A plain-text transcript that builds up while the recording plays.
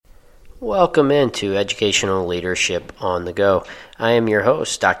Welcome into Educational Leadership on the Go. I am your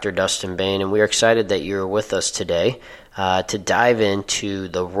host, Dr. Dustin Bain, and we are excited that you're with us today to dive into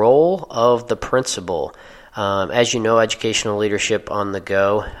the role of the principal. As you know, Educational Leadership on the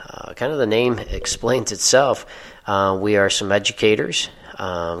Go, kind of the name explains itself. We are some educators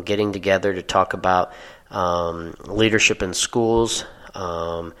getting together to talk about leadership in schools,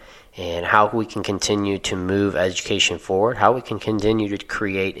 and how we can continue to move education forward, how we can continue to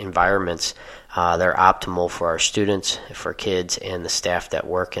create environments that are optimal for our students, for kids, and the staff that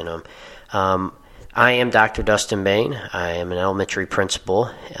work in them. I am Dr. Dustin Bain. I am an elementary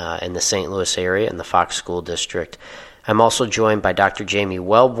principal in the St. Louis area in the Fox School District. I'm also joined by Dr. Jamie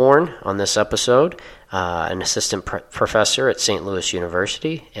Wellborn on this episode, an assistant professor at St. Louis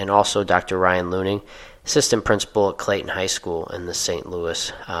University, and also Dr. Ryan Leuning, assistant principal at Clayton High School in the St.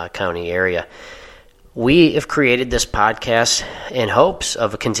 Louis County area. We have created this podcast in hopes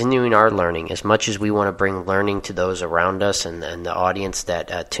of continuing our learning. As much as we want to bring learning to those around us and the audience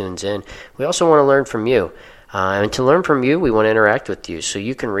that tunes in, we also want to learn from you. And to learn from you, we want to interact with you. So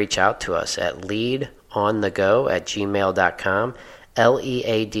you can reach out to us at leadonthego@gmail.com,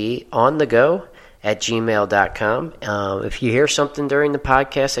 LEAD on the go at gmail.com. If you hear something during the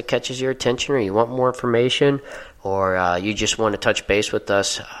podcast that catches your attention, or you want more information, or you just want to touch base with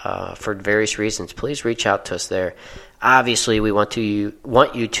us for various reasons, please reach out to us there. Obviously, we want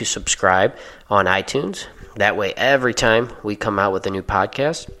you to subscribe on iTunes. That way, every time we come out with a new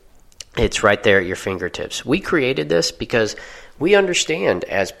podcast, it's right there at your fingertips. We created this because we understand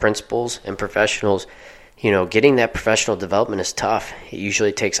as principals and professionals, getting that professional development is tough. It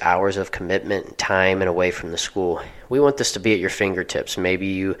usually takes hours of commitment and time and away from the school. We want this to be at your fingertips. Maybe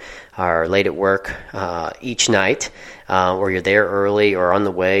you are late at work each night, or you're there early or on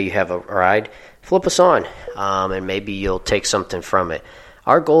the way, you have a ride. Flip us on, and maybe you'll take something from it.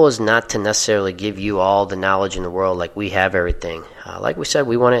 Our goal is not to necessarily give you all the knowledge in the world like we have everything. Like we said,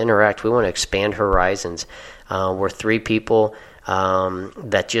 we want to interact. We want to expand horizons. We're three people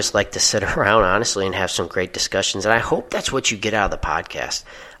that just like to sit around, honestly, and have some great discussions. And I hope that's what you get out of the podcast,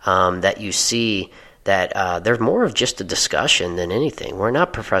 that you see that there's more of just a discussion than anything. We're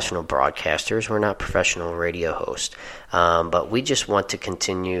not professional broadcasters. We're not professional radio hosts. But we just want to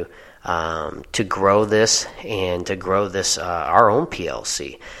continue to grow this and to grow this our own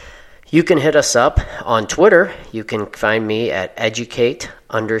PLC. You can hit us up on Twitter. You can find me at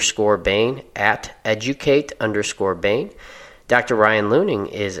educate_Bain, at educate_Bain. Dr. Ryan Leuning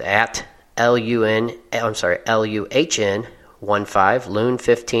is at LUHN15,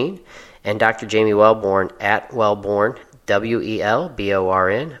 Loon15, and Dr. Jamie Wellborn at Wellborn,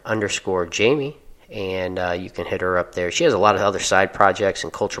 WELBORN _Jamie, and you can hit her up there. She has a lot of other side projects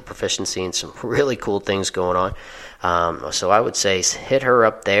and cultural proficiency and some really cool things going on. So I would say hit her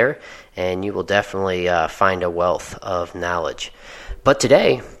up there, and you will definitely find a wealth of knowledge. But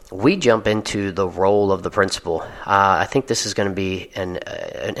today, we jump into the role of the principal. I think this is going to be an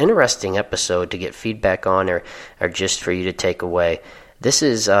interesting episode to get feedback on, or just for you to take away. This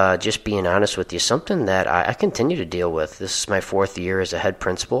is, just being honest with you, something that I continue to deal with. This is my fourth year as a head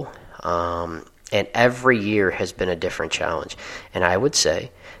principal, and every year has been a different challenge. And I would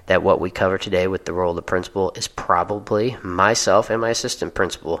say that what we cover today with the role of the principal is probably myself and my assistant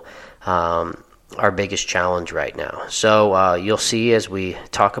principal, our biggest challenge right now. So you'll see as we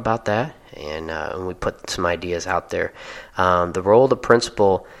talk about that and we put some ideas out there. The role of the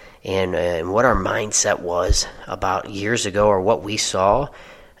principal and what our mindset was about years ago, or what we saw,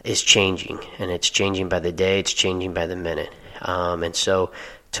 is changing. And it's changing by the day. It's changing by the minute. And so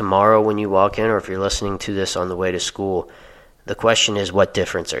tomorrow when you walk in, or if you're listening to this on the way to school, the question is, what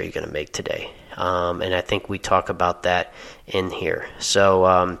difference are you going to make today? And I think we talk about that in here.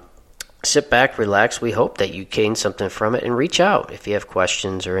 So sit back, relax. We hope that you gain something from it, and reach out if you have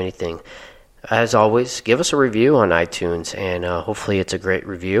questions or anything. As always, give us a review on iTunes, and hopefully it's a great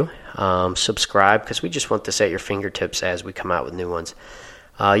review. Subscribe, because we just want this at your fingertips as we come out with new ones.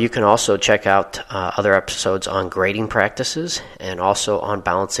 You can also check out other episodes on grading practices, and also on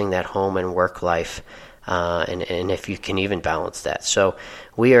balancing that home and work life, and if you can even balance that. So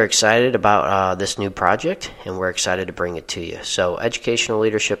we are excited about this new project, and we're excited to bring it to you. So Educational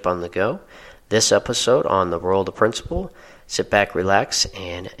Leadership on the Go, this episode on the role of the principal. Sit back, relax,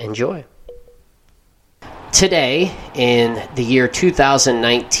 and enjoy. Today, in the year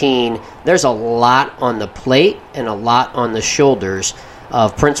 2019, there's a lot on the plate and a lot on the shoulders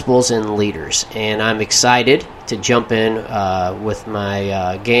of principals and leaders. And I'm excited to jump in with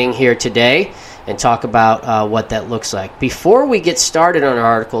my gang here today and talk about what that looks like. Before we get started on our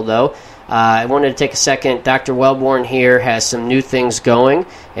article, though, I wanted to take a second. Dr. Wellborn here has some new things going,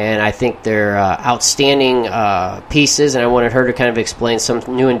 and I think they're outstanding pieces, and I wanted her to kind of explain some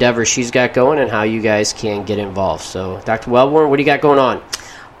new endeavors she's got going and how you guys can get involved. So, Dr. Wellborn, what do you got going on?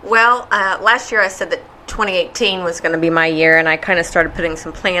 Well, last year I said that 2018 was going to be my year, and I kind of started putting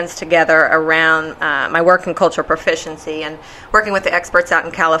some plans together around my work in cultural proficiency and working with the experts out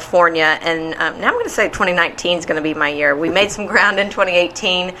in California. And now I'm going to say 2019 is going to be my year. We made some ground in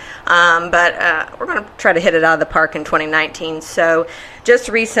 2018, but we're going to try to hit it out of the park in 2019. So just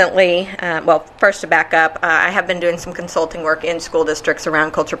recently, first to back up, I have been doing some consulting work in school districts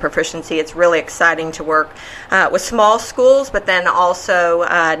around cultural proficiency. It's really exciting to work with small schools, but then also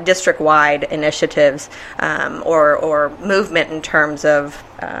district-wide initiatives or movement in terms of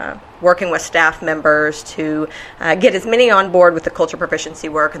working with staff members to get as many on board with the cultural proficiency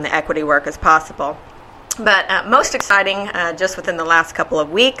work and the equity work as possible. But most exciting, just within the last couple of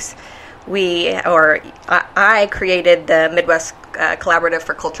weeks, I created the Midwest Collaborative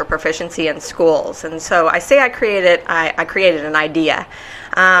for Cultural Proficiency in Schools. And so I say I created an idea.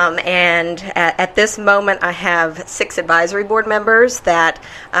 And at this moment, I have 6 advisory board members that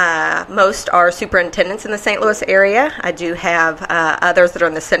most are superintendents in the St. Louis area. I do have others that are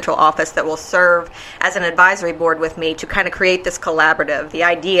in the central office that will serve as an advisory board with me to kind of create this collaborative. The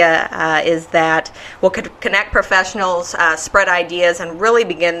idea is that we'll connect professionals, spread ideas, and really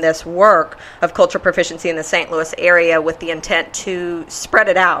begin this work of cultural proficiency in the St. Louis area with the intent to spread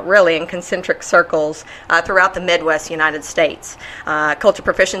it out really in concentric circles throughout the Midwest United States. Cultural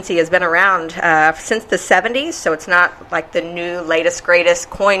proficiency has been around since the 70s, so it's not like the new, latest, greatest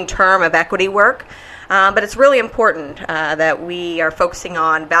coined term of equity work. But it's really important that we are focusing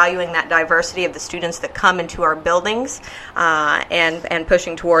on valuing that diversity of the students that come into our buildings and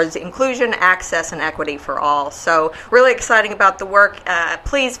pushing towards inclusion, access, and equity for all. So really exciting about the work.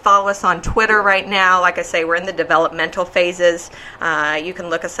 Please follow us on Twitter right now. Like I say, we're in the developmental phases. You can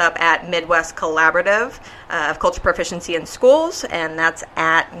look us up at Midwest Collaborative of Cultural Proficiency in Schools, and that's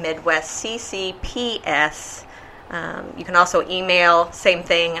at Midwest CCPS. You can also email, same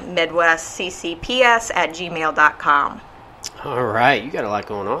thing, midwestccps@gmail.com. All right. You got a lot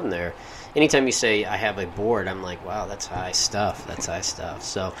going on there. Anytime you say I have a board, I'm like, wow, that's high stuff.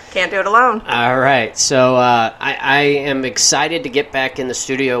 So can't do it alone. All right. So I am excited to get back in the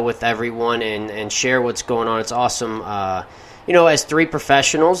studio with everyone and share what's going on. It's awesome. As 3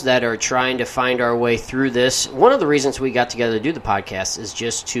 professionals that are trying to find our way through this, one of the reasons we got together to do the podcast is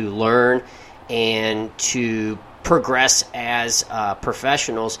just to learn and to progress as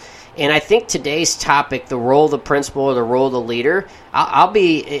professionals. And I think today's topic, the role of the principal or the role of the leader, I'll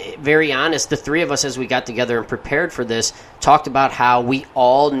be very honest, the 3 of us as we got together and prepared for this talked about how we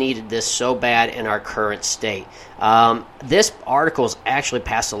all needed this so bad in our current state. This article is actually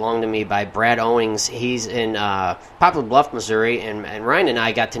passed along to me by Brad Owings. He's in Poplar Bluff, Missouri, and Ryan and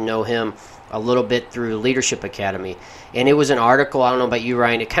I got to know him a little bit through Leadership Academy. And it was an article, I don't know about you,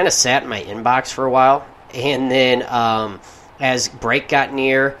 Ryan, it kind of sat in my inbox for a while. And then as break got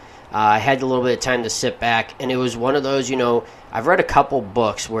near, I had a little bit of time to sit back. And it was one of those, I've read a couple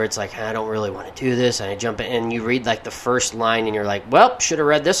books where it's like, I don't really want to do this. And I jump in and you read like the first line and you're like, well, should have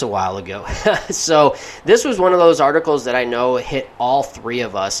read this a while ago. So this was one of those articles that I know hit all 3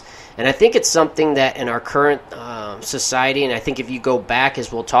 of us. And I think it's something that in our current society, and I think if you go back,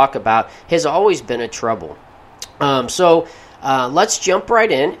 as we'll talk about, has always been a trouble. Let's jump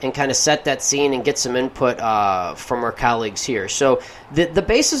right in and kind of set that scene and get some input from our colleagues here. So the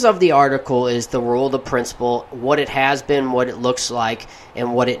basis of the article is the role of the principal, what it has been, what it looks like,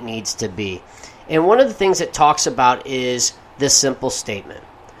 and what it needs to be. And one of the things it talks about is this simple statement.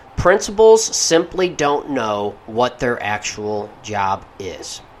 Principals simply don't know what their actual job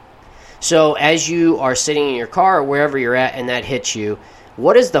is. So as you are sitting in your car or wherever you're at and that hits you,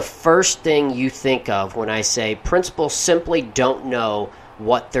 what is the first thing you think of when I say principals simply don't know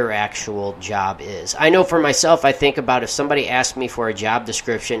what their actual job is? I know for myself, I think about if somebody asked me for a job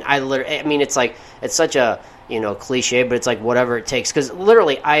description, it's such a cliche, but it's like whatever it takes. Because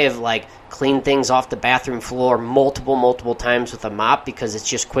literally, I have cleaned things off the bathroom floor multiple times with a mop because it's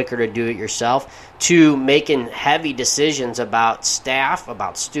just quicker to do it yourself, to making heavy decisions about staff,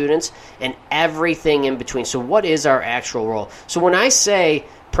 about students, and everything in between. So what is our actual role? So when I say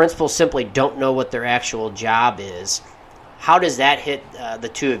principals simply don't know what their actual job is, how does that hit the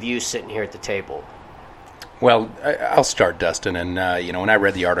 2 of you sitting here at the table? Well, I'll start, Dustin. And, when I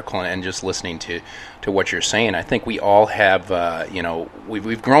read the article and just listening to what you're saying, I think we all have,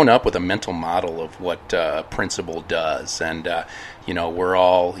 we've grown up with a mental model of what a principal does. And, we're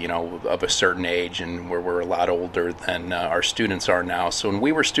all, of a certain age, and we're a lot older than our students are now. So when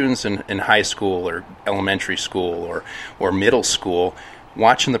we were students in high school or elementary school or middle school,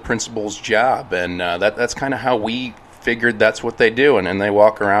 watching the principal's job, and that's kind of how we figured that's what they do, and then they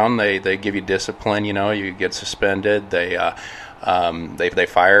walk around, they give you discipline, you get suspended, they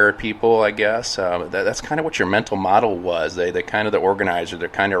fire people, I guess. That's kind of what your mental model was. They kind of the organizer, they're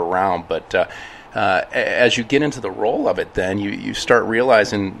kind of around, but as you get into the role of it, then you start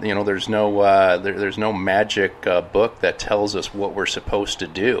realizing, there's no magic book that tells us what we're supposed to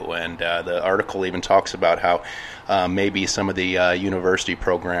do, and the article even talks about how maybe some of the university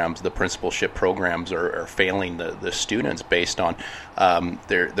programs, the principalship programs, are failing the students based on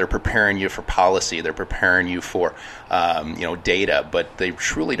they're preparing you for policy, they're preparing you for data, but they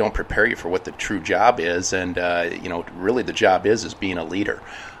truly don't prepare you for what the true job is, and really the job is being a leader.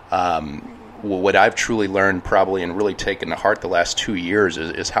 What I've truly learned probably and really taken to heart the last 2 years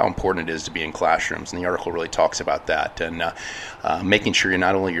is how important it is to be in classrooms, and the article really talks about that, and making sure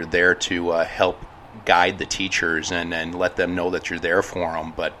you're there to help guide the teachers and let them know that you're there for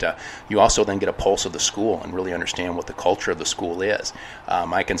them, but you also then get a pulse of the school and really understand what the culture of the school is.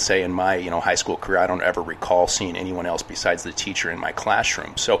 I can say in my high school career, I don't ever recall seeing anyone else besides the teacher in my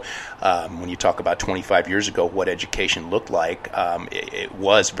classroom. So when you talk about 25 years ago, what education looked like, it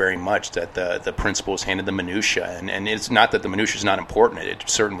was very much that the principals handed the minutia, and it's not that the minutia is not important. It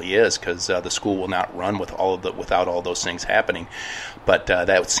certainly is, because the school will not run without all those things happening. But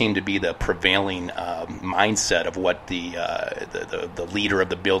that would seem to be the prevailing mindset of what the leader of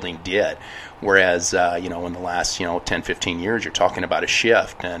the building did. Whereas, in the last, 10, 15 years, you're talking about a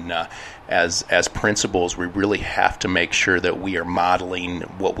shift. And as principals, we really have to make sure that we are modeling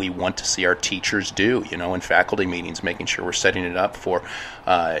what we want to see our teachers do, in faculty meetings, making sure we're setting it up for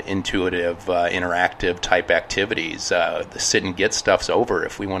intuitive, interactive type activities. The sit and get stuff's over.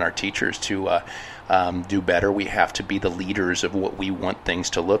 If we want our teachers to do better, we have to be the leaders of what we want things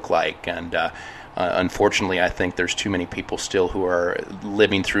to look like. And unfortunately, I think there's too many people still who are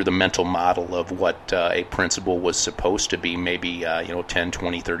living through the mental model of what a principal was supposed to be maybe 10,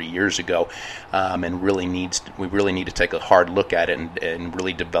 20, 30 years ago, and we really need to take a hard look at it and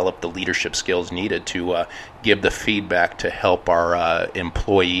really develop the leadership skills needed to give the feedback to help our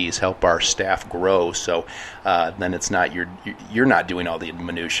employees, help our staff grow. So then it's not you're not doing all the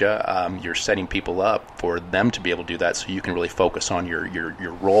minutia. You're setting people up for them to be able to do that, so you can really focus on your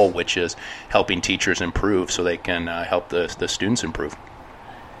role, which is helping teachers improve so they can help the students improve.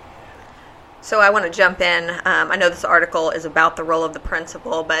 So I want to jump in. I know this article is about the role of the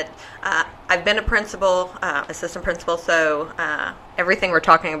principal, but I've been a principal, assistant principal, so everything we're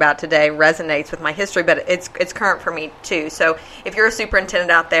talking about today resonates with my history, but it's current for me too. So if you're a superintendent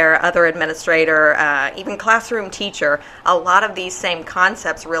out there, other administrator, even classroom teacher, a lot of these same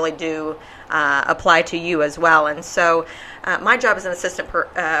concepts really do apply to you as well. And so my job as an assistant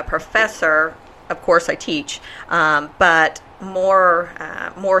professor, of course I teach, but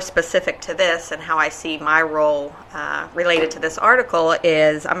more specific to this and how I see my role related to this article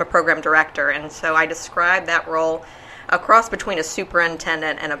is I'm a program director, and so I describe that role a cross between a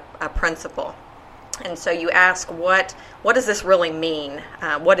superintendent and a principal. And so you ask, what does this really mean?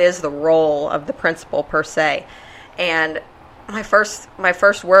 What is the role of the principal per se? And my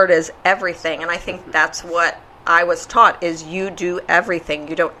first word is everything, and I think that's what I was taught is you do everything.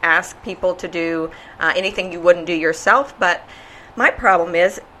 You don't ask people to do anything you wouldn't do yourself. But my problem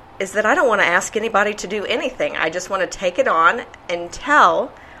is that I don't want to ask anybody to do anything. I just want to take it on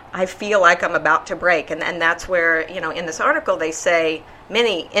until I feel like I'm about to break. And that's where, in this article they say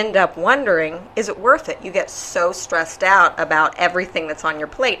many end up wondering, is it worth it? You get so stressed out about everything that's on your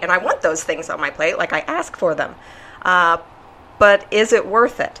plate. And I want those things on my plate, like I ask for them. But is it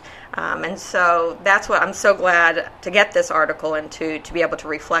worth it? And so that's what I'm so glad to get this article and to be able to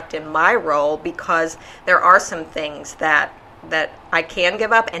reflect in my role, because there are some things that I can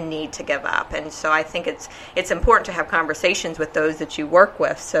give up and need to give up. And so I think it's important to have conversations with those that you work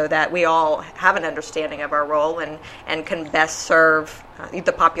with so that we all have an understanding of our role and can best serve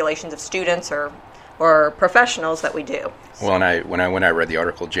the populations of students or professionals that we do. Well, and when I read the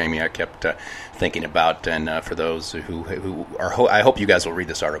article, Jamie, I kept thinking about, and for those who are, I hope you guys will read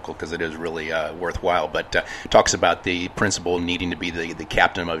this article because it is really worthwhile. But talks about the principal needing to be the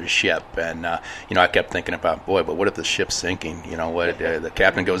captain of his ship, and I kept thinking about, boy, but what if the ship's sinking? What the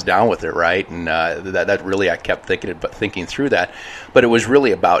captain goes down with it, right? And that really I kept thinking through that. But it was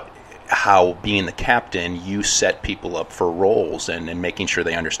really about how being the captain, you set people up for roles and making sure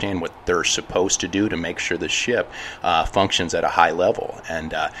they understand what they're supposed to do to make sure the ship functions at a high level.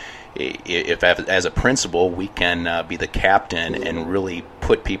 And if as a principal we can be the captain and really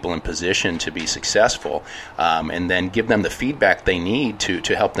put people in position to be successful, and then give them the feedback they need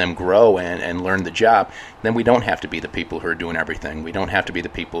to help them grow and learn the job, then we don't have to be the people who are doing everything. We don't have to be the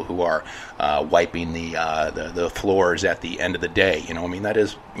people who are wiping the floors at the end of the day. I mean, that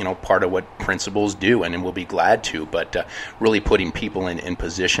is part of what principals do, and we'll be glad to. But really putting people in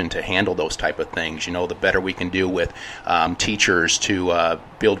position to handle those type of things. The better we can do with teachers to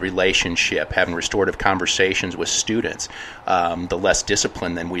build relationship, having restorative conversations with students, the less discipline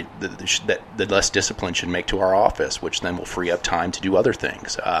the less discipline should make to our office, which then will free up time to do other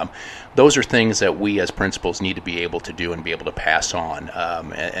things. Those are things that we as principals need to be able to do and be able to pass on.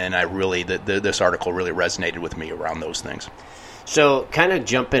 And I really, this article really resonated with me around those things. So kind of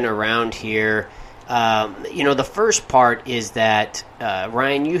jumping around here, the first part is that,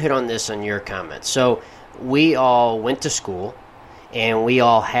 Ryan, you hit on this on your comments. So we all went to school, and we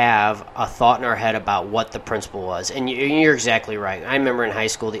all have a thought in our head about what the principal was. And you're exactly right. I remember in high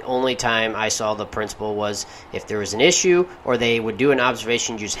school, the only time I saw the principal was if there was an issue or they would do an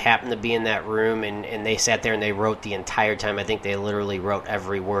observation, you just happened to be in that room, and they sat there and they wrote the entire time. I think they literally wrote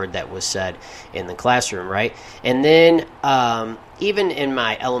every word that was said in the classroom, right? And then even in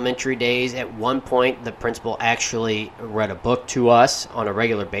my elementary days, at one point, the principal actually read a book to us on a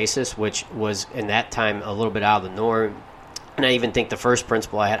regular basis, which was, in that time, a little bit out of the norm. And I even think the first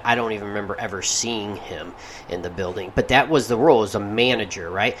principal I had, I don't even remember ever seeing him in the building. But that was the role, as a manager,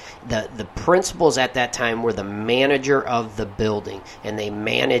 right? The principals at that time were the manager of the building, and they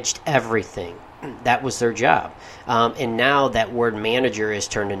managed everything. That was their job. And now that word manager is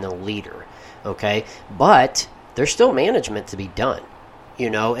turned into leader, okay? But there's still management to be done.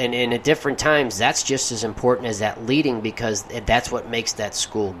 And at different times, that's just as important as that leading, because that's what makes that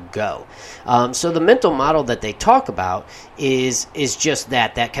school go. So the mental model that they talk about is just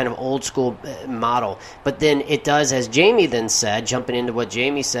that kind of old school model. But then it does, as Jamie then said, jumping into what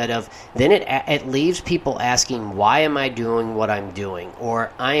Jamie said, then it leaves people asking, why am I doing what I'm doing?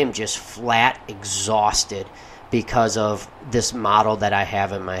 Or I am just flat exhausted because of this model that I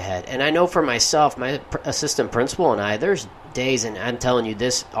have in my head. And I know for myself, my assistant principal and I, there's days, and I'm telling you,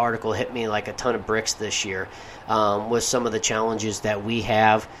 this article hit me like a ton of bricks this year, with some of the challenges that we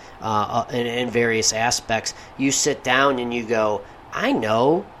have in various aspects. You sit down and you go, I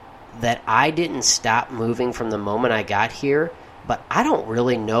know that I didn't stop moving from the moment I got here, but I don't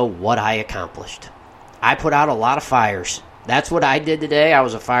really know what I accomplished. I put out a lot of fires. That's what I did today. I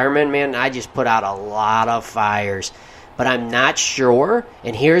was a fireman, man, and I just put out a lot of fires. But I'm not sure,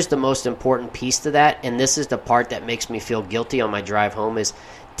 and here's the most important piece to that, and this is the part that makes me feel guilty on my drive home, is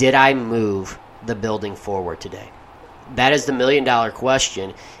did I move the building forward today? That is the million-dollar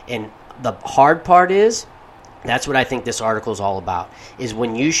question, and the hard part is, that's what I think this article is all about, is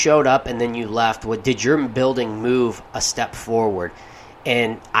when you showed up and then you left, did your building move a step forward?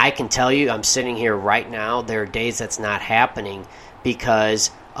 And I can tell you, I'm sitting here right now, there are days that's not happening because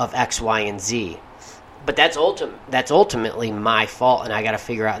of X, Y, and Z. But that's ultimately my fault, and I got to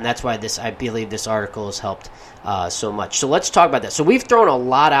figure out, and that's why I believe this article has helped so much. So let's talk about that. So we've thrown a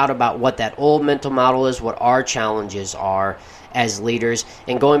lot out about what that old mental model is, what our challenges are as leaders,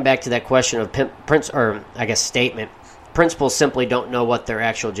 and going back to that question of statement, principals simply don't know what their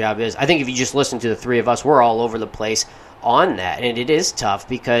actual job is. I think if you just listen to the three of us, we're all over the place on that, and it is tough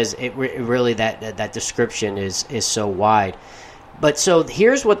because it really that description is so wide. But so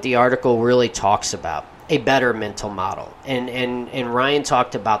here's what the article really talks about: a better mental model. And Ryan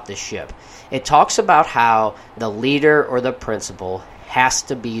talked about the ship. It talks about how the leader or the principal has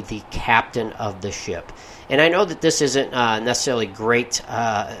to be the captain of the ship. And I know that this isn't necessarily great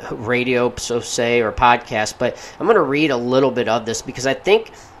radio, so say, or podcast, but I'm going to read a little bit of this because I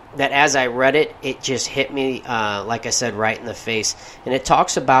think that as I read it, it just hit me, like I said, right in the face. And it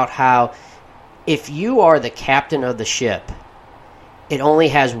talks about how if you are the captain of the ship, it only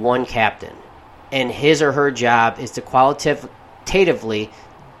has one captain, and his or her job is to qualitatively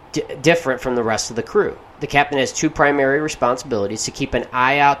different from the rest of the crew. The captain has two primary responsibilities: to keep an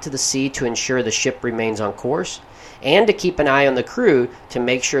eye out to the sea to ensure the ship remains on course, and to keep an eye on the crew to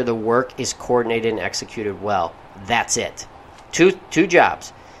make sure the work is coordinated and executed well. That's it. Two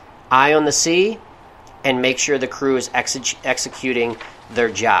jobs: eye on the sea and make sure the crew is executing their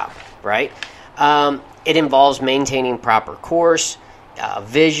job, right? It involves maintaining proper course,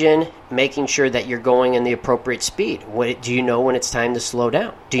 vision, making sure that you're going in the appropriate speed. Do you know when it's time to slow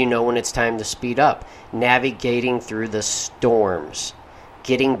down? Do you know when it's time to speed up? Navigating through the storms.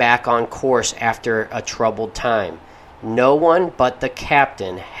 getting back on course after a troubled time. No one but the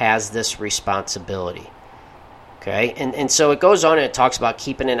captain has this responsibility. Okay, and so it goes on and it talks about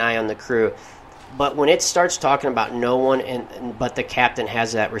keeping an eye on the crew. But when it starts talking about no one but the captain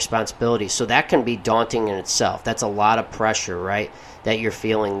has that responsibility, so that can be daunting in itself. That's a lot of pressure, right, that you're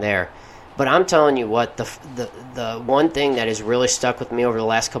feeling there. But I'm telling you what, the one thing that has really stuck with me over the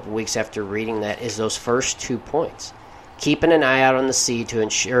last couple of weeks after reading that is those first 2 points. Keeping an eye out on the sea to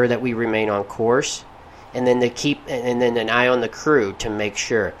ensure that we remain on course, and then then an eye on the crew to make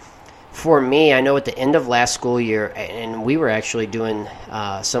sure. For me, I know at the end of last school year, and we were actually doing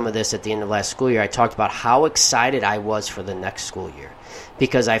some of this at the end of last school year, I talked about how excited I was for the next school year,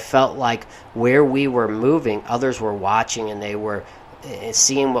 because I felt like where we were moving, others were watching and they were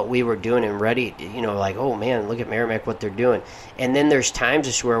seeing what we were doing and ready, like, oh man, look at Merrimack, what they're doing. And then there's times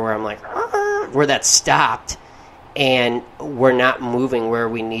just where I'm like, where that stopped and we're not moving where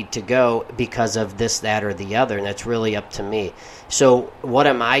we need to go because of this, that, or the other, and that's really up to me. So what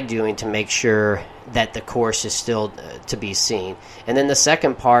am I doing to make sure that the course is still to be seen? And then the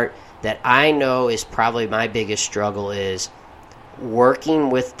second part that I know is probably my biggest struggle is working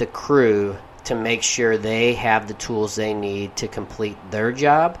with the crew to make sure they have the tools they need to complete their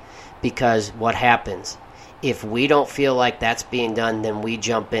job, because what happens if we don't feel like that's being done, then we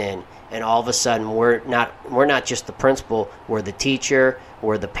jump in, and all of a sudden we're not just the principal, we're the teacher,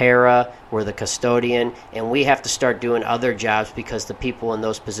 we're the para, we're the custodian, and we have to start doing other jobs because the people in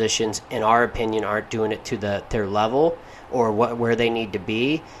those positions, in our opinion, aren't doing it to their level or where they need to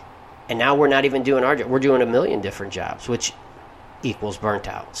be. And now we're not even doing our job. We're doing a million different jobs, which equals burnt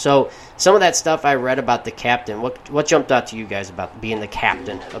out. So some of that stuff I read about the captain, what jumped out to you guys about being the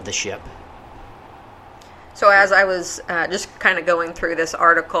captain of the ship? So as I was just kind of going through this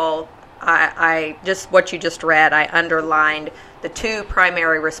article, I just, what you just read, I underlined the 2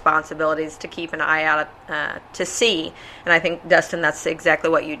 primary responsibilities to keep an eye out to sea. And I think, Dustin, that's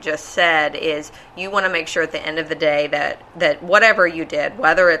exactly what you just said, is you want to make sure at the end of the day that whatever you did,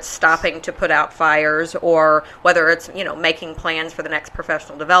 whether it's stopping to put out fires or whether it's, making plans for the next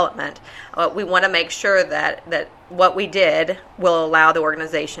professional development, we want to make sure that what we did will allow the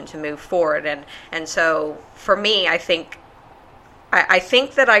organization to move forward. And so for me, I think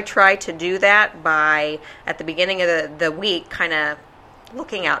that I try to do that by, at the beginning of the week, kind of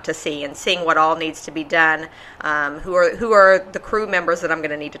looking out to sea and seeing what all needs to be done, who are the crew members that I'm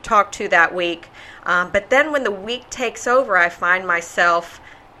going to need to talk to that week. But then when the week takes over, I find myself,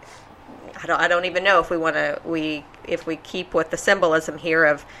 I don't even know if we keep with the symbolism here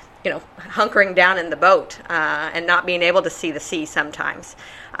of, hunkering down in the boat and not being able to see the sea sometimes.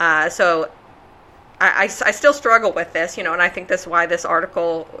 So I still struggle with this, and I think that's why this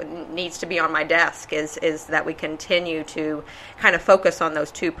article needs to be on my desk, is that we continue to kind of focus on those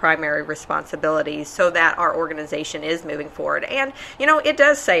 2 primary responsibilities so that our organization is moving forward. And, it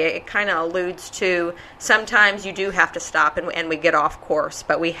does say, it kind of alludes to sometimes you do have to stop and we get off course,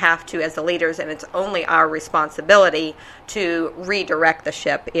 but we have to, as the leaders, and it's only our responsibility to redirect the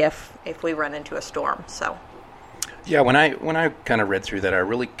ship if we run into a storm. So. Yeah, when I kind of read through that, I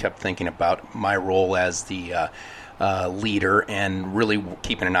really kept thinking about my role as the leader and really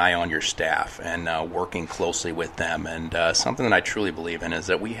keeping an eye on your staff and working closely with them. And something that I truly believe in is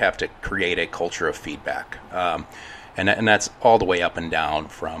that we have to create a culture of feedback. And that's all the way up and down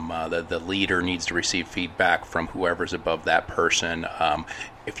from the leader needs to receive feedback from whoever's above that person.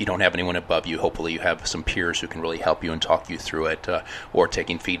 If you don't have anyone above you, hopefully you have some peers who can really help you and talk you through it, or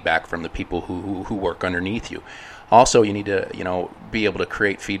taking feedback from the people who work underneath you. Also, you need to, be able to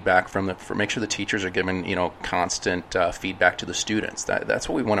create feedback make sure the teachers are giving, constant feedback to the students. That's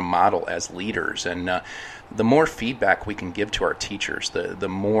what we want to model as leaders. And the more feedback we can give to our teachers, the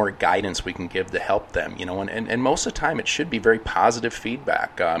more guidance we can give to help them, and most of the time it should be very positive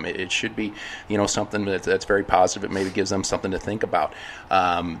feedback. It should be, something that's very positive. It maybe gives them something to think about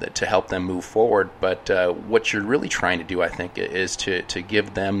to help them move forward. But what you're really trying to do, I think, is to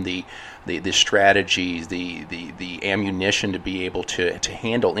give them the strategies, the ammunition to be able to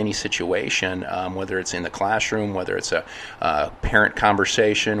handle any situation, whether it's in the classroom, whether it's a parent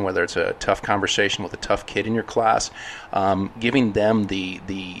conversation, whether it's a tough conversation with a tough kid in your class, giving them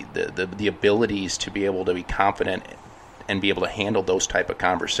the abilities to be able to be confident and be able to handle those type of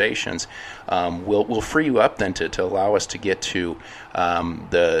conversations will free you up then to allow us to get to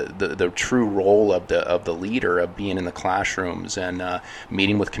the true role of the leader, of being in the classrooms and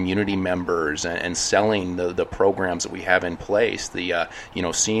meeting with community members and selling the programs that we have in place.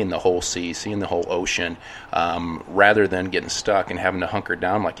 Seeing the whole sea, seeing the whole ocean, rather than getting stuck and having to hunker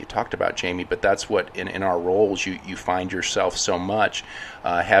down like you talked about, Jamie. But that's what in our roles you find yourself so much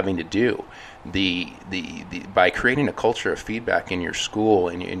having to do. By creating a culture of feedback in your school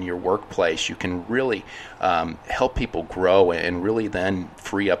and in your workplace, you can really help people grow and really then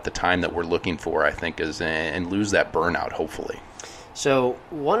free up the time that we're looking for, I think, and lose that burnout, hopefully. So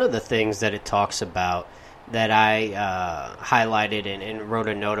one of the things that it talks about that I highlighted and wrote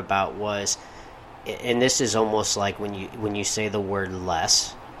a note about was, and this is almost like when you say the word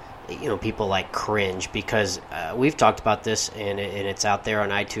less, people like cringe, because we've talked about this and it's out there on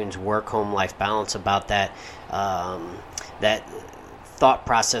iTunes, work-home life balance, about that that thought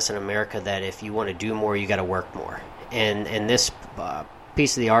process in America that if you want to do more, you got to work more. And this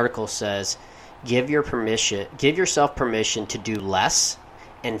piece of the article says, give yourself permission to do less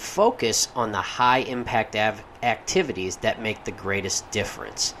and focus on the high impact activities that make the greatest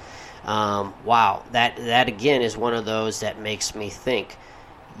difference. Wow, that again is one of those that makes me think.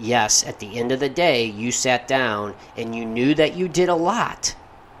 Yes, at the end of the day, you sat down and you knew that you did a lot,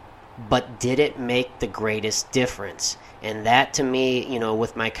 but did it make the greatest difference? And that, to me,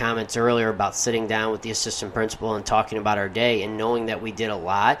 with my comments earlier about sitting down with the assistant principal and talking about our day and knowing that we did a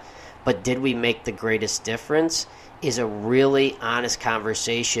lot, but did we make the greatest difference, is a really honest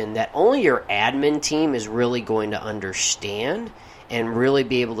conversation that only your admin team is really going to understand and really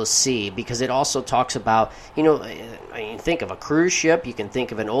be able to see, because it also talks about, think of a cruise ship, you can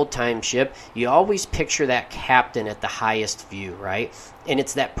think of an old-time ship, you always picture that captain at the highest view, right? And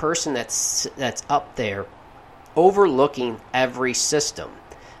it's that person that's up there overlooking every system.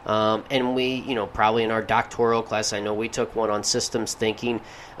 And we, probably in our doctoral class, I know we took one on systems thinking,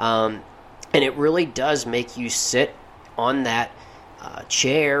 and it really does make you sit on that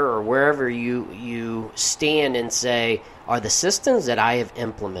chair or wherever you stand and say, are the systems that I have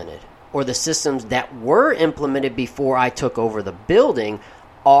implemented, or the systems that were implemented before I took over the building,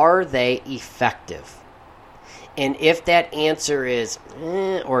 are they effective? And if that answer is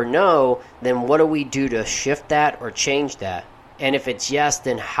or no, then what do we do to shift that or change that? And if it's yes,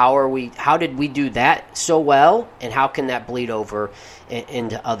 then how did we do that so well, and how can that bleed over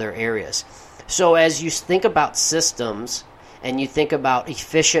into other areas? So as you think about systems and you think about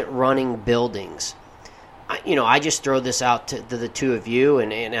efficient running buildings, I just throw this out to the two of you,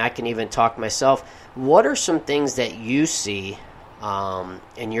 and I can even talk myself. What are some things that you see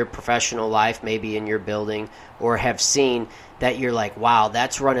in your professional life, maybe in your building, or have seen that you're like, wow,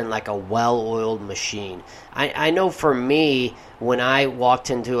 that's running like a well-oiled machine? I know for me, when I walked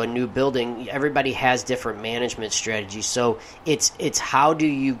into a new building, everybody has different management strategies. So it's how do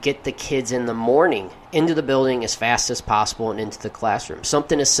you get the kids in the morning into the building as fast as possible and into the classroom?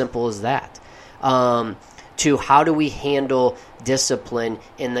 Something as simple as that. To how do we handle discipline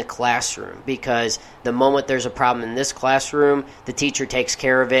in the classroom? Because the moment there's a problem in this classroom, the teacher takes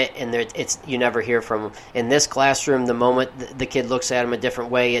care of it, and you never hear from them. In this classroom, the moment the kid looks at them a different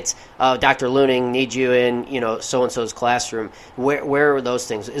way, it's Dr. Looning needs you in so-and-so's classroom. Where are those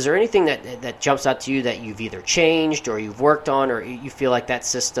things? Is there anything that jumps out to you that you've either changed or you've worked on, or you feel like that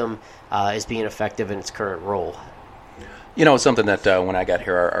system is being effective in its current role? Something that when I got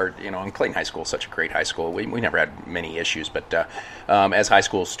here, in Clayton High School, such a great high school, we never had many issues. But as high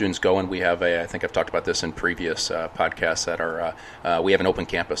school students go, and we have I think I've talked about this in previous podcasts, that we have an open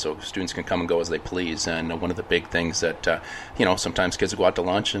campus, so students can come and go as they please. And one of the big things that sometimes kids will go out to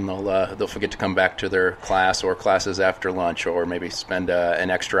lunch and they'll forget to come back to their class or classes after lunch, or maybe spend an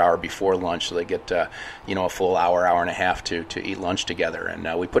extra hour before lunch, so they get a full hour and a half to eat lunch together.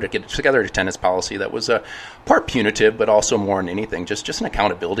 And we put together an attendance policy that was part punitive, but also more than anything, just an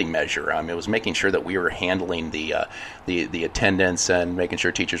accountability measure. It was making sure that we were handling the attendance and making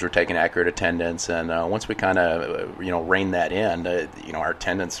sure teachers were taking accurate attendance. And once we kind of reined that in, our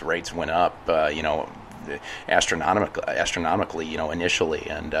attendance rates went up astronomically initially,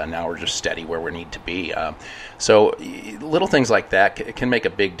 and now we're just steady where we need to be. So little things like that can make a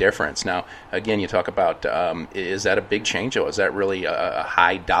big difference. Now, again, you talk about is that a big change, or is that really a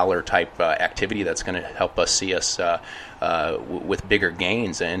high dollar type activity that's going to help us see us with bigger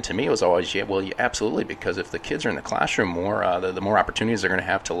gains. And to me, it was always, yeah, absolutely, because if the kids are in the classroom more, the more opportunities they're going to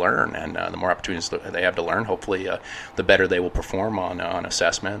have to learn, and the more opportunities they have to learn, hopefully, the better they will perform on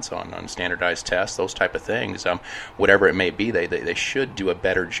assessments, on standardized tests, those type of things. Whatever it may be, they should do a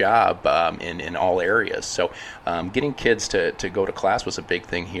better job in all areas. So getting kids to go to class was a big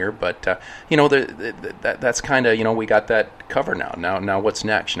thing here, but that's kind of, we got that covered now. Now what's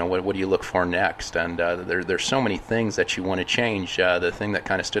next? What do you look for next? And there's so many things that you want to change. The thing that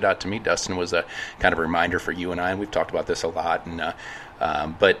kind of stood out to me, Dustin, was a kind of a reminder for you and I, and we've talked about this a lot, and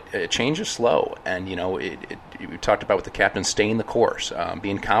but change is slow, and we talked about with the captain, staying the course,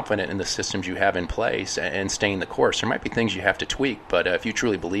 being confident in the systems you have in place, and staying the course. There might be things you have to tweak, but if you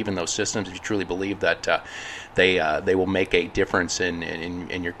truly believe in those systems, if you truly believe that they will make a difference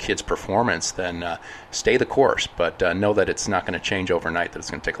in your kids' performance, then stay the course. But know that it's not going to change overnight, that it's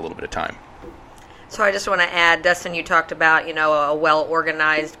going to take a little bit of time. So I just want to add, Dustin, you talked about, a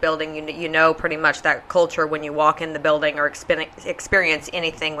well-organized building. You know pretty much that culture when you walk in the building or experience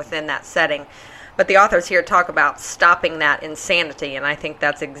anything within that setting. But the authors here talk about stopping that insanity, and I think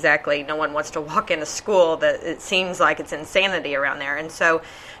that's exactly, no one wants to walk into school that it seems like it's insanity around there. And so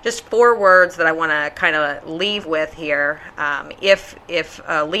just 4 words that I want to kind of leave with here. If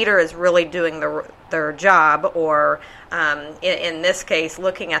a leader is really doing their job, or in this case,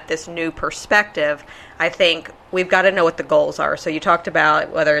 looking at this new perspective, I think we've got to know what the goals are. So you talked about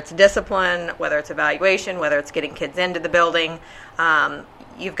whether it's discipline, whether it's evaluation, whether it's getting kids into the building.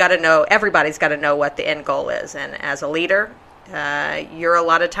 You've got to know, everybody's got to know what the end goal is. And as a leader, you're a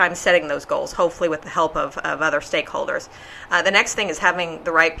lot of times setting those goals, hopefully with the help of other stakeholders. The next thing is having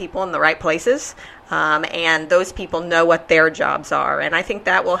the right people in the right places, and those people know what their jobs are. And I think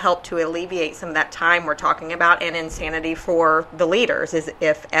that will help to alleviate some of that time we're talking about and insanity for the leaders, is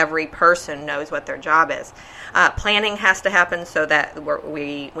if every person knows what their job is. Planning has to happen so that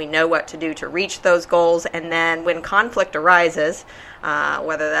we know what to do to reach those goals. And then when conflict arises,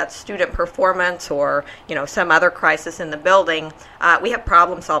 whether that's student performance or some other crisis in the building, we have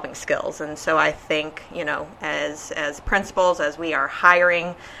problem-solving skills. And so I think as principals, as we are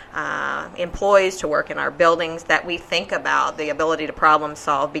hiring employees to work in our buildings, that we think about the ability to problem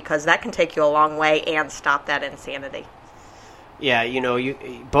solve, because that can take you a long way and stop that insanity. Yeah,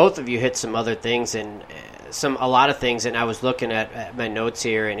 you both of you hit some other things and a lot of things, and I was looking at my notes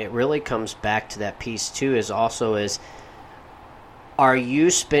here, and it really comes back to that piece too. Is are you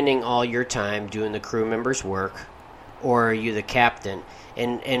spending all your time doing the crew members' work, or are you the captain?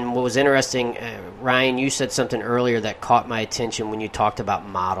 And what was interesting, Ryan, you said something earlier that caught my attention when you talked about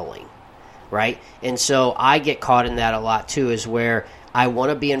modeling, right? And so I get caught in that a lot too, is where I want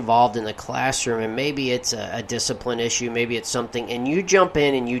to be involved in the classroom, and maybe it's a discipline issue, maybe it's something, and you jump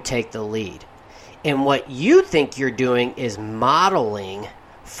in and you take the lead. And what you think you're doing is modeling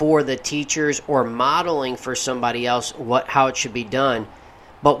for the teachers or modeling for somebody else how it should be done.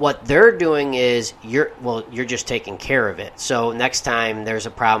 But what they're doing is you're just taking care of it. So next time there's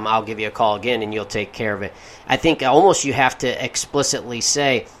a problem, I'll give you a call again and you'll take care of it. I think almost you have to explicitly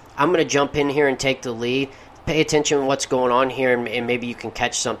say, I'm going to jump in here and take the lead. Pay attention to what's going on here, and maybe you can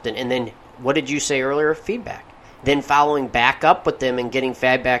catch something. And then what did you say earlier? Feedback. Then following back up with them and getting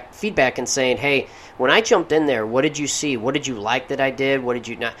feedback and saying, hey, when I jumped in there, what did you see? What did you like that I did? What did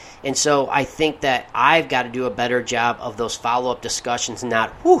you not? And so I think that I've got to do a better job of those follow-up discussions, not,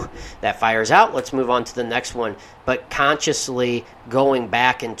 whew, that fire's out, let's move on to the next one, but consciously going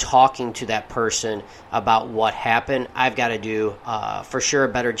back and talking to that person about what happened. I've got to do, for sure, a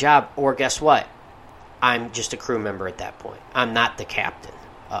better job. Or guess what? I'm just a crew member at that point. I'm not the captain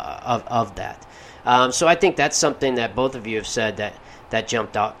of that. So I think that's something that both of you have said that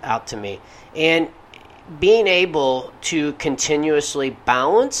jumped out to me. And being able to continuously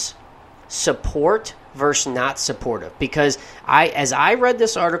balance support versus not supportive. Because as I read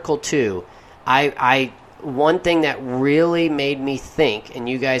this article too, I one thing that really made me think, and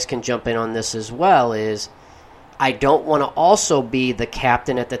you guys can jump in on this as well, is I don't want to also be the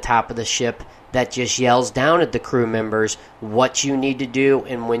captain at the top of the ship that just yells down at the crew members what you need to do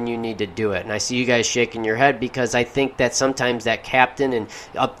and when you need to do it. And I see you guys shaking your head, because I think that sometimes that captain and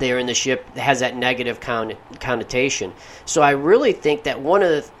up there in the ship has that negative connotation. So I really think that one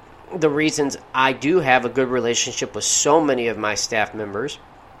of the reasons I do have a good relationship with so many of my staff members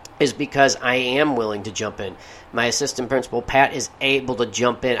is because I am willing to jump in. My assistant principal, Pat, is able to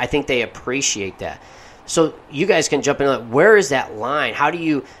jump in. I think they appreciate that. So you guys can jump in. Where is that line?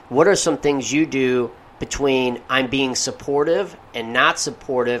 What are some things you do between I'm being supportive and not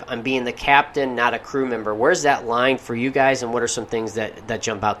supportive? I'm being the captain, not a crew member. Where's that line for you guys, and what are some things that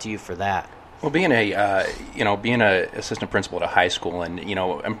jump out to you for that? Well, being a assistant principal at a high school, and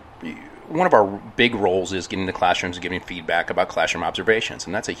one of our big roles is getting into classrooms and giving feedback about classroom observations,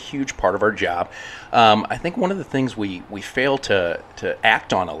 and that's a huge part of our job. I think one of the things we fail to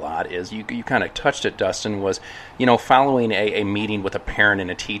act on a lot is, you kind of touched it, Dustin, was following a meeting with a parent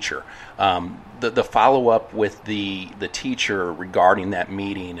and a teacher. The follow-up with the teacher regarding that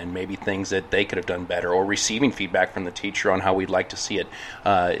meeting and maybe things that they could have done better, or receiving feedback from the teacher on how we'd like to see it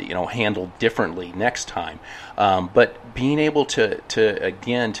handled differently next time. But being able to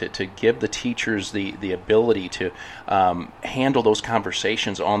give the teachers the ability to handle those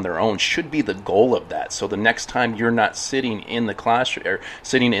conversations on their own should be the goal of that. So the next time you're not sitting in the classroom or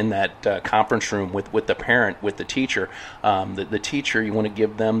sitting in that conference room with the parent, with the teacher, the teacher, you want to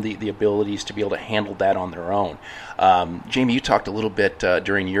give them the abilities to be able to handle that on their own. Jamie, you talked a little bit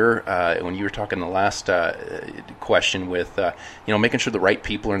during your when you were talking the last question with making sure the right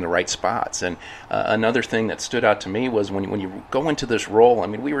people are in the right spots. And another thing that stood out to me was when you go into this role. I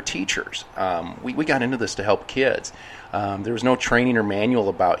mean, we were teachers. We got into this to help kids. There was no training or manual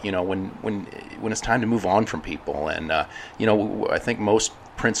about when it's time to move on from people. And I think most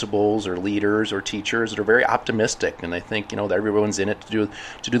principals or leaders or teachers that are very optimistic, and they think that everyone's in it to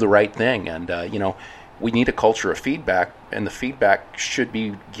do the right thing. And we need a culture of feedback, and the feedback should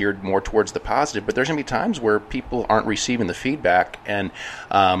be geared more towards the positive. But there's going to be times where people aren't receiving the feedback, and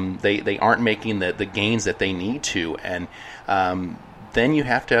they aren't making the gains that they need to. And then you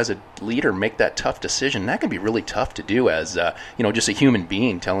have to, as a leader, make that tough decision. That can be really tough to do as just a human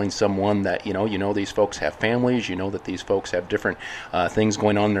being, telling someone that these folks have families, that these folks have different things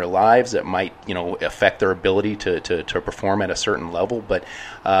going on in their lives that might affect their ability to perform at a certain level. But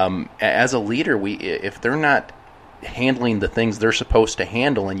as a leader, if they're not handling the things they're supposed to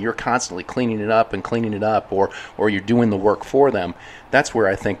handle, and you're constantly cleaning it up, or you're doing the work for them, that's where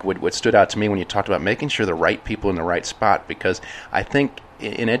I think what stood out to me when you talked about making sure the right people in the right spot. Because I think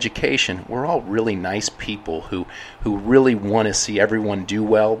in education, we're all really nice people who really want to see everyone do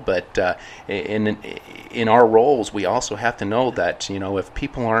well, but in our roles, we also have to know that if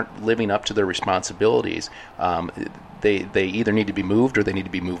people aren't living up to their responsibilities, they either need to be moved or they need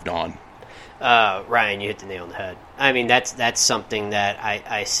to be moved on. Ryan, you hit the nail on the head. I mean, that's something that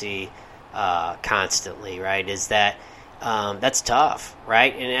I see constantly, right? Is that that's tough,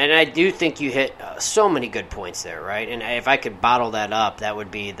 right? And I do think you hit so many good points there, right? And if I could bottle that up, that would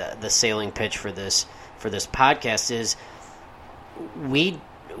be the sailing pitch for this podcast. Is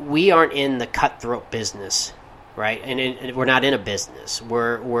we aren't in the cutthroat business, right? And we're not in a business.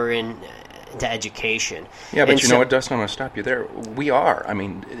 We're into education. Yeah, but what, Dustin, I'm going to stop you there. We are. I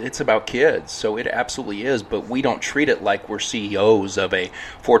mean, it's about kids, so it absolutely is, but we don't treat it like we're CEOs of a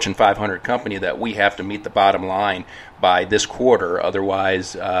Fortune 500 company that we have to meet the bottom line by this quarter,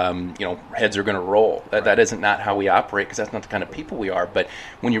 otherwise, heads are going to roll. That isn't not how we operate, because that's not the kind of people we are. But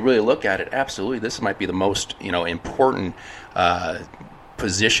when you really look at it, absolutely, this might be the most important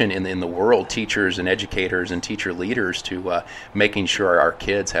position in the world, teachers and educators and teacher leaders, to making sure our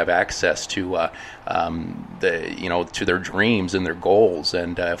kids have access to to their dreams and their goals.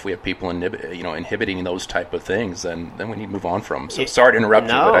 And if we have people inhibiting those type of things, then we need to move on from them. So sorry to interrupt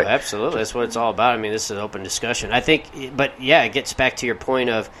you. No, absolutely. That's what it's all about. I mean, this is an open discussion, I think. But yeah, it gets back to your point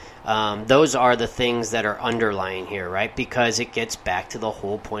of those are the things that are underlying here, right? Because it gets back to the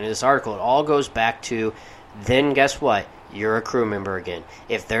whole point of this article. It all goes back to, then guess what? You're a crew member again.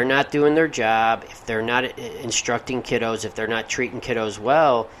 If they're not doing their job, if they're not instructing kiddos, if they're not treating kiddos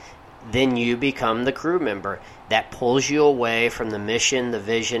well, then you become the crew member. That pulls you away from the mission, the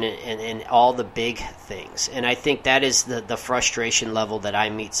vision, and all the big things. And I think that is the frustration level that I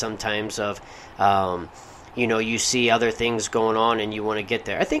meet sometimes of, you see other things going on and you want to get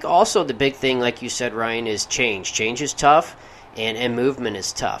there. I think also the big thing, like you said, Ryan, is change. Change is tough, and movement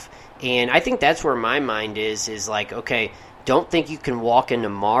is tough. And I think that's where my mind is like, okay, don't think you can walk in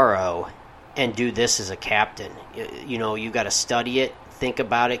tomorrow and do this as a captain. You got to study it, think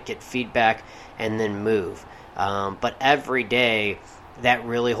about it, get feedback, and then move. But every day, that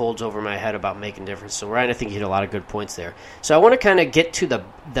really holds over my head about making a difference. So, Ryan, I think you hit a lot of good points there. So I want to kind of get to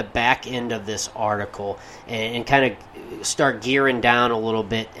the back end of this article and kind of start gearing down a little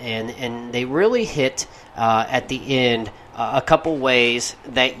bit. And they really hit at the end a couple ways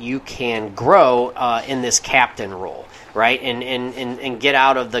that you can grow in this captain role, right? And get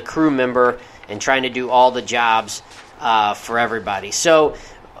out of the crew member and trying to do all the jobs for everybody. So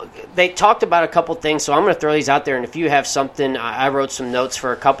they talked about a couple things, so I'm going to throw these out there, and if you have something, I wrote some notes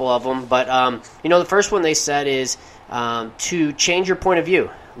for a couple of them. But, the first one they said is to change your point of view.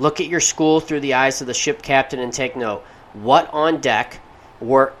 Look at your school through the eyes of the ship captain and take note. What on deck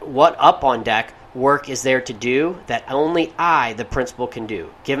what up on deck work is there to do that only I, the principal, can do.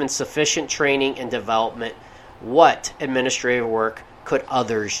 Given sufficient training and development, what administrative work could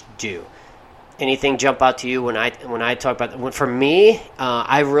others do? Anything jump out to you when I talk about? For me,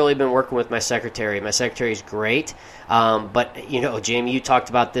 I've really been working with my secretary. My secretary is great, but Jamie, you talked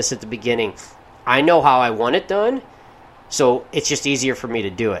about this at the beginning. I know how I want it done, so it's just easier for me to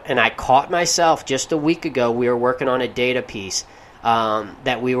do it. And I caught myself just a week ago. We were working on a data piece.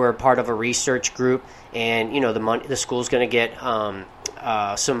 That we were part of a research group, and the school's going to get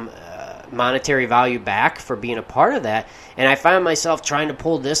some monetary value back for being a part of that. And I found myself trying to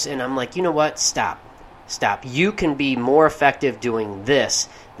pull this, and I'm like, you know what? Stop. You can be more effective doing this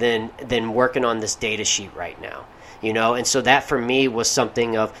than working on this data sheet right now. And so that for me was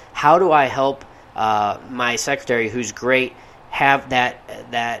something of how do I help my secretary, who's great, have that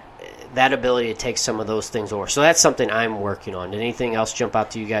ability to take some of those things over. So that's something I'm working on. Did anything else jump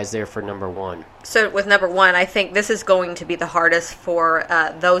out to you guys there for number one? So with number one, I think this is going to be the hardest for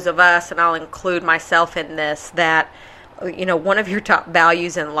those of us, and I'll include myself in this, that one of your top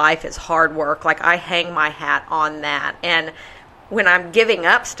values in life is hard work. Like, I hang my hat on that. And when I'm giving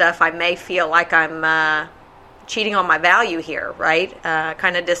up stuff, I may feel like I'm cheating on my value here, right?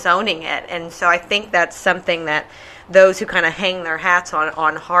 Kind of disowning it. And so I think that's something that those who kind of hang their hats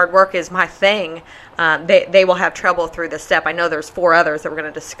on hard work is my thing, they will have trouble through this step. I know there's 4 others that we're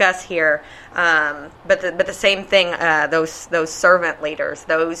going to discuss here, but the same thing, those servant leaders,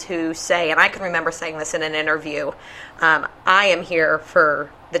 those who say, and I can remember saying this in an interview, I am here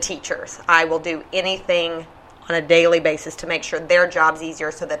for the teachers. I will do anything on a daily basis to make sure their job's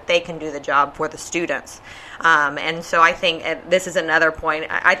easier so that they can do the job for the students. And so I think this is another point.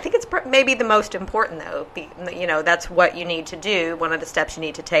 I think it's maybe the most important, though. That's what you need to do, one of the steps you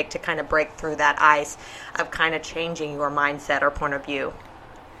need to take to kind of break through that ice of kind of changing your mindset or point of view.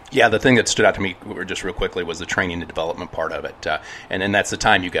 Yeah, the thing that stood out to me just real quickly was the training and development part of it. And that's the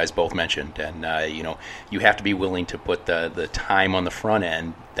time you guys both mentioned. And, you have to be willing to put the time on the front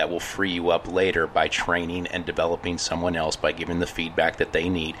end that will free you up later by training and developing someone else, by giving the feedback that they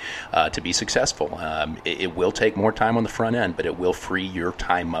need to be successful. It will take more time on the front end, but it will free your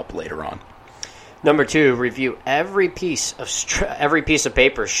time up later on. Number 2, review every piece of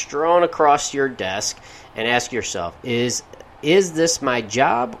paper strewn across your desk and ask yourself, is this my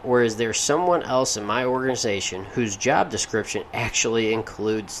job, or is there someone else in my organization whose job description actually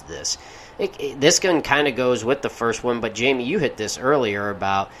includes this? This kind of goes with the first one, but Jamie, you hit this earlier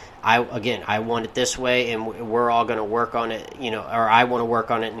about, I want it this way, and we're all going to work on it, or I want to work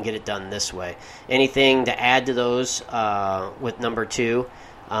on it and get it done this way. Anything to add to those with number 2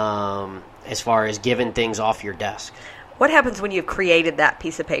 as far as giving things off your desk? What happens when you've created that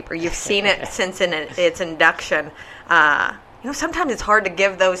piece of paper? You've seen it since its induction. Sometimes it's hard to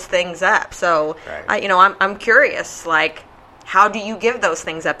give those things up. So, right. I'm curious, like, how do you give those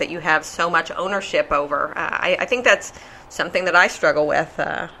things up that you have so much ownership over? I think that's something that I struggle with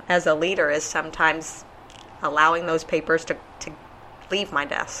as a leader, is sometimes allowing those papers to leave my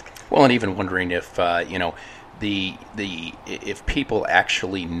desk. Well, and even wondering if, if people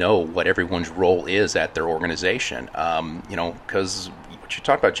actually know what everyone's role is at their organization, because what you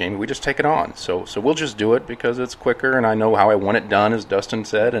talked about, Jamie, we just take it on. So we'll just do it because it's quicker, and I know how I want it done, as Dustin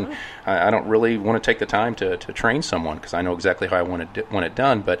said, and I don't really want to take the time to train someone because I know exactly how I want it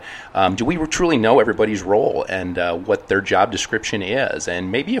done. But do we truly know everybody's role and what their job description is?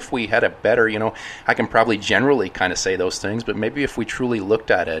 And maybe if we had a better, I can probably generally kind of say those things, but maybe if we truly looked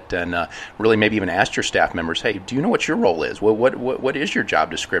at it and really maybe even asked your staff members, hey, do you know what your role is? Well, what is your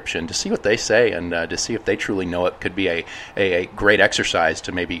job description? To see what they say and to see if they truly know it could be a great exercise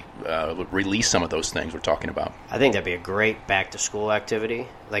to maybe release some of those things we're talking about. I think that'd be a great back-to-school activity.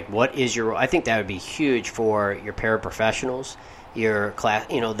 Like, what is your role? I think that would be huge for your paraprofessionals, your class,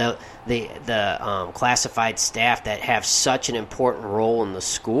 the classified staff that have such an important role in the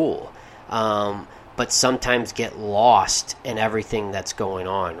school, but sometimes get lost in everything that's going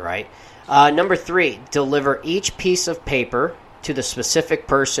on, right? Number 3, deliver each piece of paper to the specific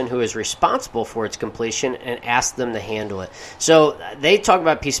person who is responsible for its completion and ask them to handle it. So they talk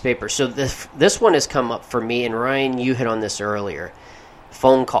about piece of paper. So this one has come up for me, and Ryan, you hit on this earlier.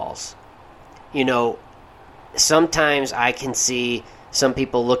 Phone calls. Sometimes I can see some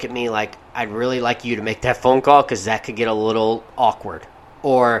people look at me like, I'd really like you to make that phone call because that could get a little awkward.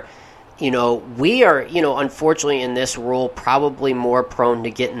 Or, we are, unfortunately in this role probably more prone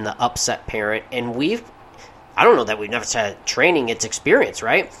to getting the upset parent, and I don't know that we've never had training, it's experience,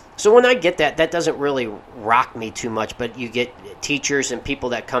 right? So when I get that doesn't really rock me too much, but you get teachers and people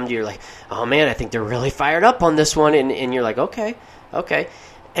that come to you like, oh man, I think they're really fired up on this one, and you're like, okay, Okay.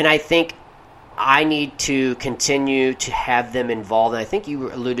 And I think I need to continue to have them involved. And I think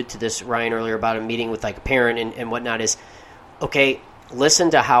you alluded to this, Ryan, earlier about a meeting with like a parent and whatnot is, okay,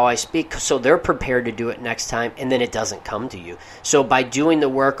 listen to how I speak so they're prepared to do it next time, and then it doesn't come to you. So by doing the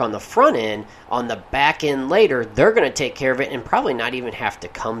work on the front end, on the back end later, they're going to take care of it and probably not even have to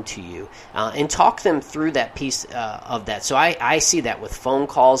come to you and talk them through that piece of that. So I see that with phone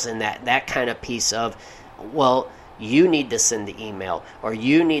calls and that kind of piece of, well, you need to send the email or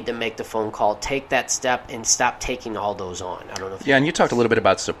you need to make the phone call. Take that step and stop taking all those on. I don't know. And you talked a little bit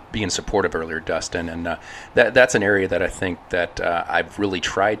about being supportive earlier, Dustin, and that's an area that I think that I've really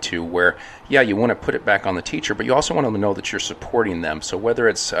tried to where, yeah, you want to put it back on the teacher, but you also want them to know that you're supporting them. So whether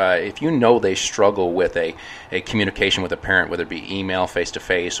it's if you know they struggle with a communication with a parent, whether it be email,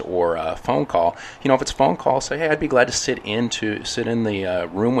 face-to-face, or a phone call, if it's a phone call, say, hey, I'd be glad to sit in the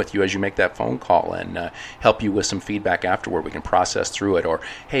room with you as you make that phone call and help you with some feedback afterward. We can process through it. Or,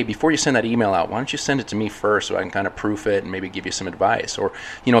 hey, before you send that email out, why don't you send it to me first so I can kind of proof it and maybe give you some advice? Or,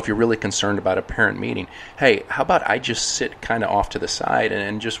 if you're really concerned about a parent meeting, hey, how about I just sit kind of off to the side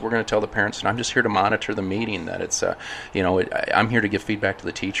and just we're going to tell the parents, and I'm just here to monitor the meeting, that it's, I'm here to give feedback to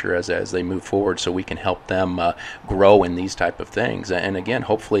the teacher as they move forward so we can help them grow in these type of things. And again,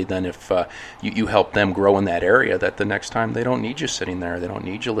 hopefully then if you help them grow in that area, that the next time they don't need you sitting there, they don't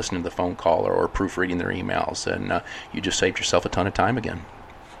need you listening to the phone call or proofreading their emails, and you just saved yourself a ton of time again.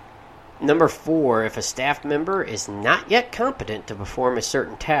 Number 4, if a staff member is not yet competent to perform a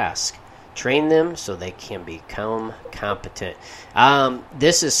certain task, train them so they can become competent.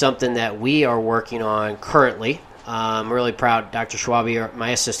 This is something that we are working on currently. I'm really proud Dr. Schwabe,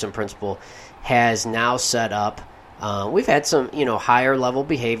 my assistant principal, has now set up. We've had some, higher level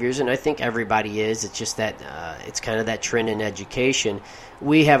behaviors, and I think everybody is. It's just that it's kind of that trend in education.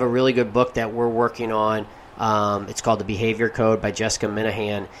 We have a really good book that we're working on. It's called The Behavior Code by Jessica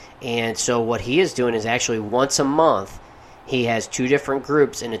Minahan. And so what he is doing is actually once a month, he has 2 different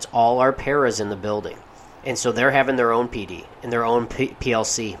groups, and it's all our paras in the building. And so they're having their own PD and their own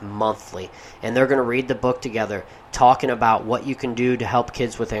PLC monthly. And they're going to read the book together, talking about what you can do to help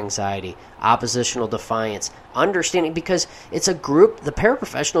kids with anxiety, oppositional defiance, understanding, because it's a group. The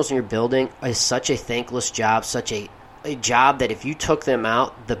paraprofessionals in your building is such a thankless job, such a job that if you took them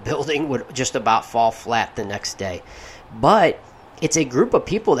out, the building would just about fall flat the next day. But it's a group of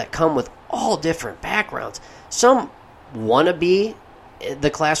people that come with all different backgrounds. Some want to be the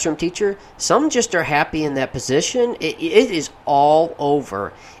classroom teacher. Some just are happy in that position. It is all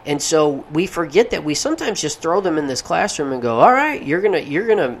over. And so we forget that we sometimes just throw them in this classroom and go, all right, you're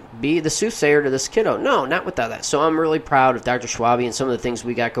gonna be the soothsayer to this kiddo. No, not without that. So I'm really proud of Dr. Schwabe and some of the things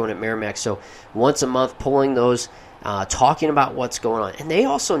we got going at Merrimack. So once a month, pulling those, talking about what's going on. And they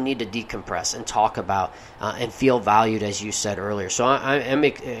also need to decompress and talk about and feel valued, as you said earlier. So I am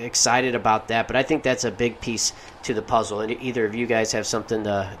excited about that, but I think that's a big piece to the puzzle. And either of you guys have something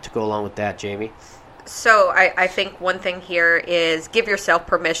to go along with that, Jamie? So I think one thing here is give yourself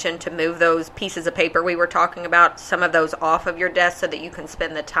permission to move those pieces of paper we were talking about, some of those off of your desk so that you can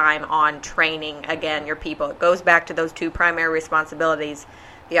spend the time on training, again, your people. It goes back to those 2 primary responsibilities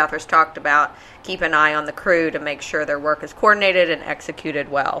the authors talked about. Keep an eye on the crew to make sure their work is coordinated and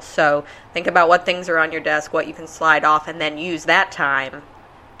executed well. So think about what things are on your desk, what you can slide off, and then use that time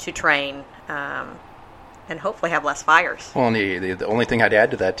to train and hopefully have less fires. Well, and the only thing I'd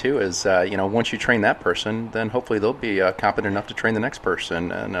add to that, too, is, once you train that person, then hopefully they'll be competent enough to train the next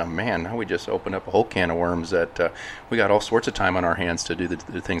person. And, man, now we just opened up a whole can of worms that we got all sorts of time on our hands to do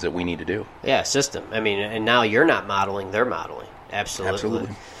the things that we need to do. Yeah, system. I mean, and now you're not modeling, they're modeling.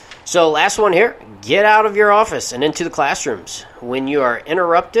 Absolutely. So last one here, get out of your office and into the classrooms. When you are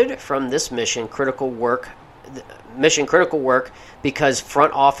interrupted from this mission critical work because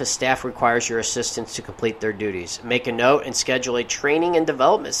front office staff requires your assistance to complete their duties, make a note and schedule a training and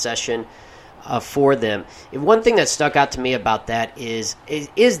development session for them. And one thing that stuck out to me about that is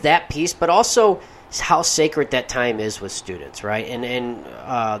that piece, but also how sacred that time is with students, right?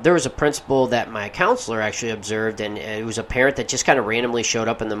 And there was a principal that my counselor actually observed, and it was a parent that just kind of randomly showed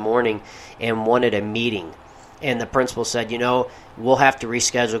up in the morning and wanted a meeting. And the principal said, we'll have to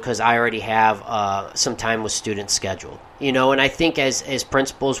reschedule because I already have some time with students scheduled. And I think as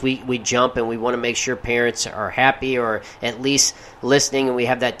principals, we jump and we want to make sure parents are happy or at least listening and we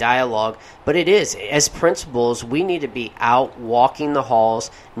have that dialogue. But it is, as principals, we need to be out walking the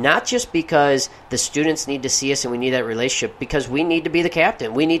halls, not just because the students need to see us and we need that relationship, because we need to be the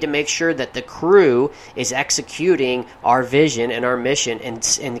captain. We need to make sure that the crew is executing our vision and our mission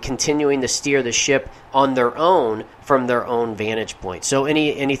and continuing to steer the ship on their own from their own vantage point. So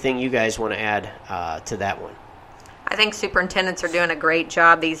anything you guys want to add to that one? I think superintendents are doing a great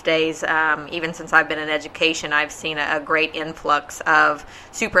job these days. Even since I've been in education, I've seen a great influx of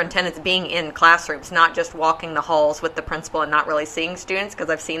superintendents being in classrooms, not just walking the halls with the principal and not really seeing students, because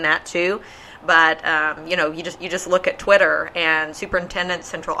I've seen that too. But you just look at Twitter, and superintendents,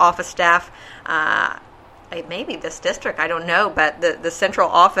 central office staff, maybe this district, I don't know, but the central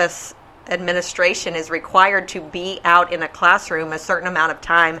office administration is required to be out in a classroom a certain amount of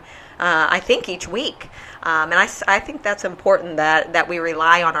time, I think each week. And I think that's important that we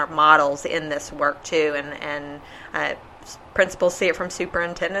rely on our models in this work too, and principals see it from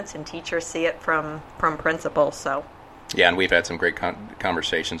superintendents and teachers see it from principals. So. Yeah, and we've had some great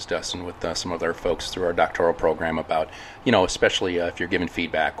conversations, Dustin, with some of our folks through our doctoral program about, especially if you're giving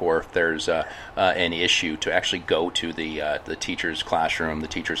feedback or if there's an issue, to actually go to the teacher's classroom, the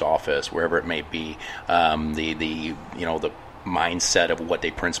teacher's office, wherever it may be. The mindset of what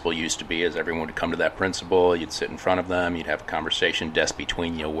a principal used to be is everyone would come to that principal, you'd sit in front of them, you'd have a conversation, desk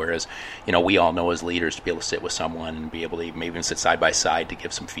between you, whereas we all know as leaders to be able to sit with someone and be able to maybe even sit side by side to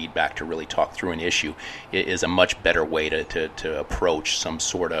give some feedback, to really talk through an issue, is a much better way to approach some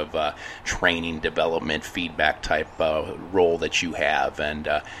sort of training, development, feedback type role that you have. And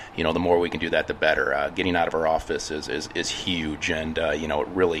the more we can do that, the better. Getting out of our office is huge, and it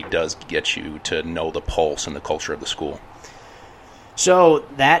really does get you to know the pulse and the culture of the school. So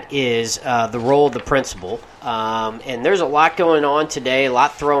that is the role of the principal, and there's a lot going on today, a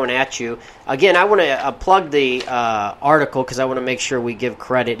lot thrown at you. Again, I want to plug the article because I want to make sure we give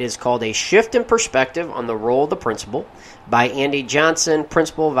credit. It is called A Shift in Perspective on the Role of the Principal by Andy Johnson,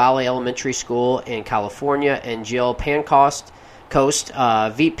 Principal, Valley Elementary School in California, and Jill Pancoast,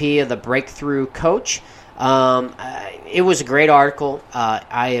 VP of the Breakthrough Coach. It was a great article.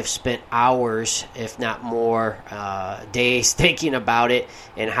 I have spent hours, if not more, days thinking about it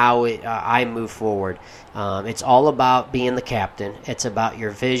and how I move forward. It's all about being the captain. It's about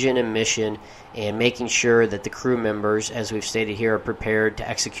your vision and mission and making sure that the crew members, as we've stated here, are prepared to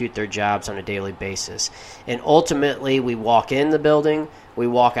execute their jobs on a daily basis. And ultimately, we walk in the building, we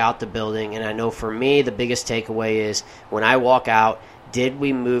walk out the building, and I know for me, the biggest takeaway is when I walk out, did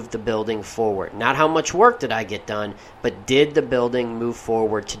we move the building forward? Not how much work did I get done, but did the building move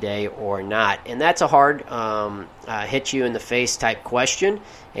forward today or not? And that's a hard hit you in the face type question,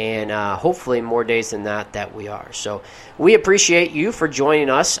 and hopefully more days than that we are. So we appreciate you for joining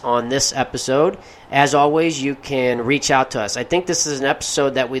us on this episode. As always, you can reach out to us. I think this is an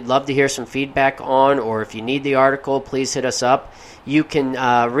episode that we'd love to hear some feedback on, or if you need the article, please hit us up. You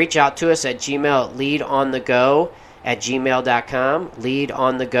can reach out to us at Gmail, leadonthego@gmail.com,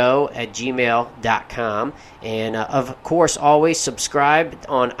 leadonthego@gmail.com, and of course always subscribe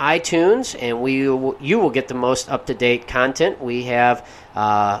on iTunes, and you will get the most up-to-date content. We have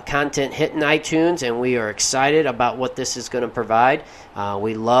content hitting iTunes, and we are excited about what this is going to provide.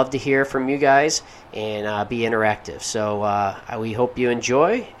 We love to hear from you guys and be interactive, so we hope you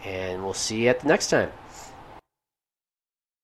enjoy, and we'll see you at the next time.